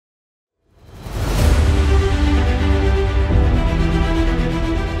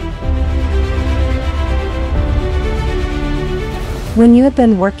When you have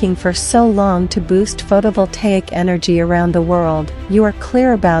been working for so long to boost photovoltaic energy around the world, you are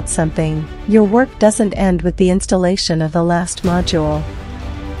clear about something: your work doesn't end with the installation of the last module.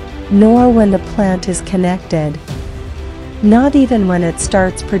 Nor when the plant is connected. Not even when it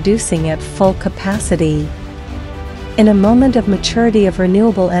starts producing at full capacity. In a moment of maturity of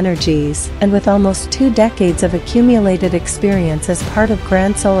renewable energies, and with almost 2 decades of accumulated experience as part of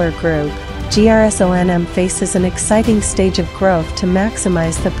Grand Solar Group, GRS O&M faces an exciting stage of growth to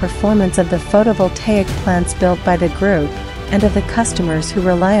maximize the performance of the photovoltaic plants built by the group, and of the customers who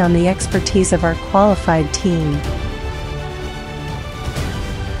rely on the expertise of our qualified team.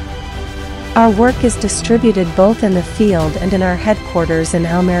 Our work is distributed both in the field and in our headquarters in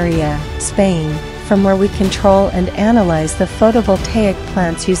Almería, Spain, from where we control and analyze the photovoltaic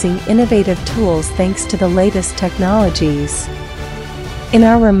plants using innovative tools thanks to the latest technologies. In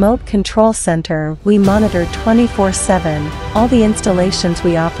our remote control center, we monitor 24/7 all the installations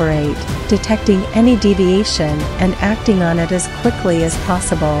we operate, detecting any deviation and acting on it as quickly as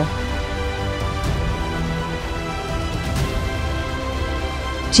possible.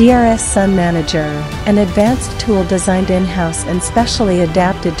 GRS Sun Manager, an advanced tool designed in-house and specially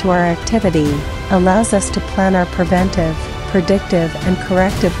adapted to our activity, allows us to plan our preventive, predictive and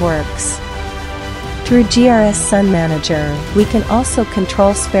corrective works. Through GRS Sun Manager, we can also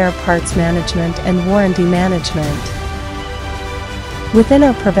control spare parts management and warranty management. Within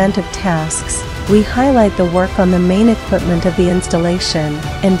our preventive tasks, we highlight the work on the main equipment of the installation: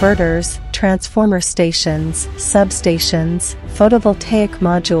 inverters, transformer stations, substations, photovoltaic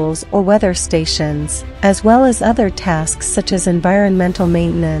modules or weather stations, as well as other tasks such as environmental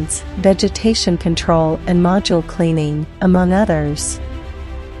maintenance, vegetation control and module cleaning, among others.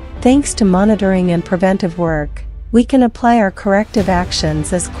 Thanks to monitoring and preventive work, we can apply our corrective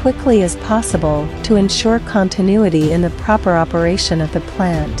actions as quickly as possible to ensure continuity in the proper operation of the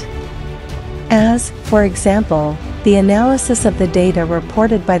plant. As, for example, the analysis of the data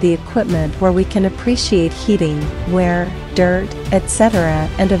reported by the equipment where we can appreciate heating, wear, dirt, etc.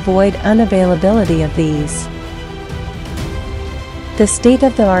 and avoid unavailability of these. The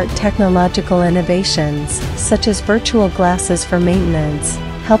state-of-the-art technological innovations, such as virtual glasses for maintenance,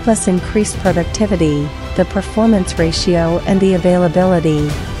 help us increase productivity, the performance ratio and the availability.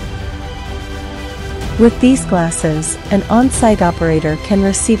 With these glasses, an on-site operator can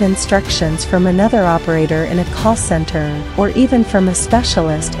receive instructions from another operator in a call center, or even from a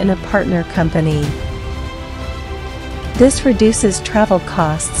specialist in a partner company. This reduces travel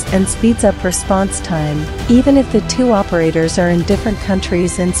costs and speeds up response time, even if the 2 operators are in different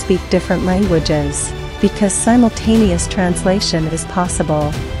countries and speak different languages, because simultaneous translation is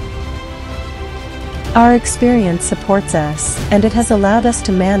possible. Our experience supports us, and it has allowed us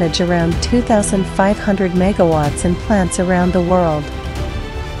to manage around 2,500 megawatts in plants around the world.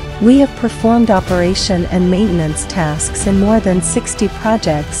 We have performed operation and maintenance tasks in more than 60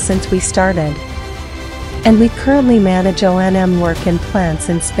 projects since we started. And we currently manage O&M work in plants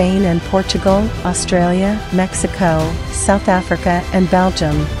in Spain and Portugal, Australia, Mexico, South Africa and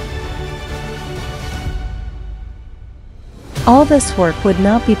Belgium. All this work would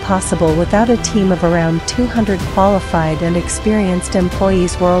not be possible without a team of around 200 qualified and experienced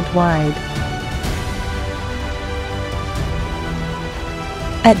employees worldwide.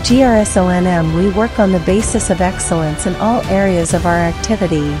 At GRS O&M we work on the basis of excellence in all areas of our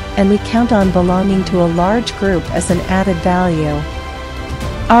activity, and we count on belonging to a large group as an added value.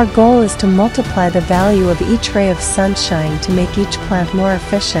 Our goal is to multiply the value of each ray of sunshine to make each plant more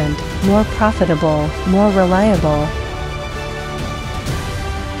efficient, more profitable, more reliable.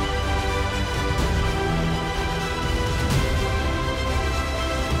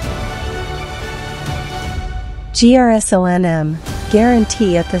 GRS O&M,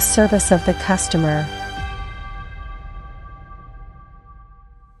 guarantee at the service of the customer.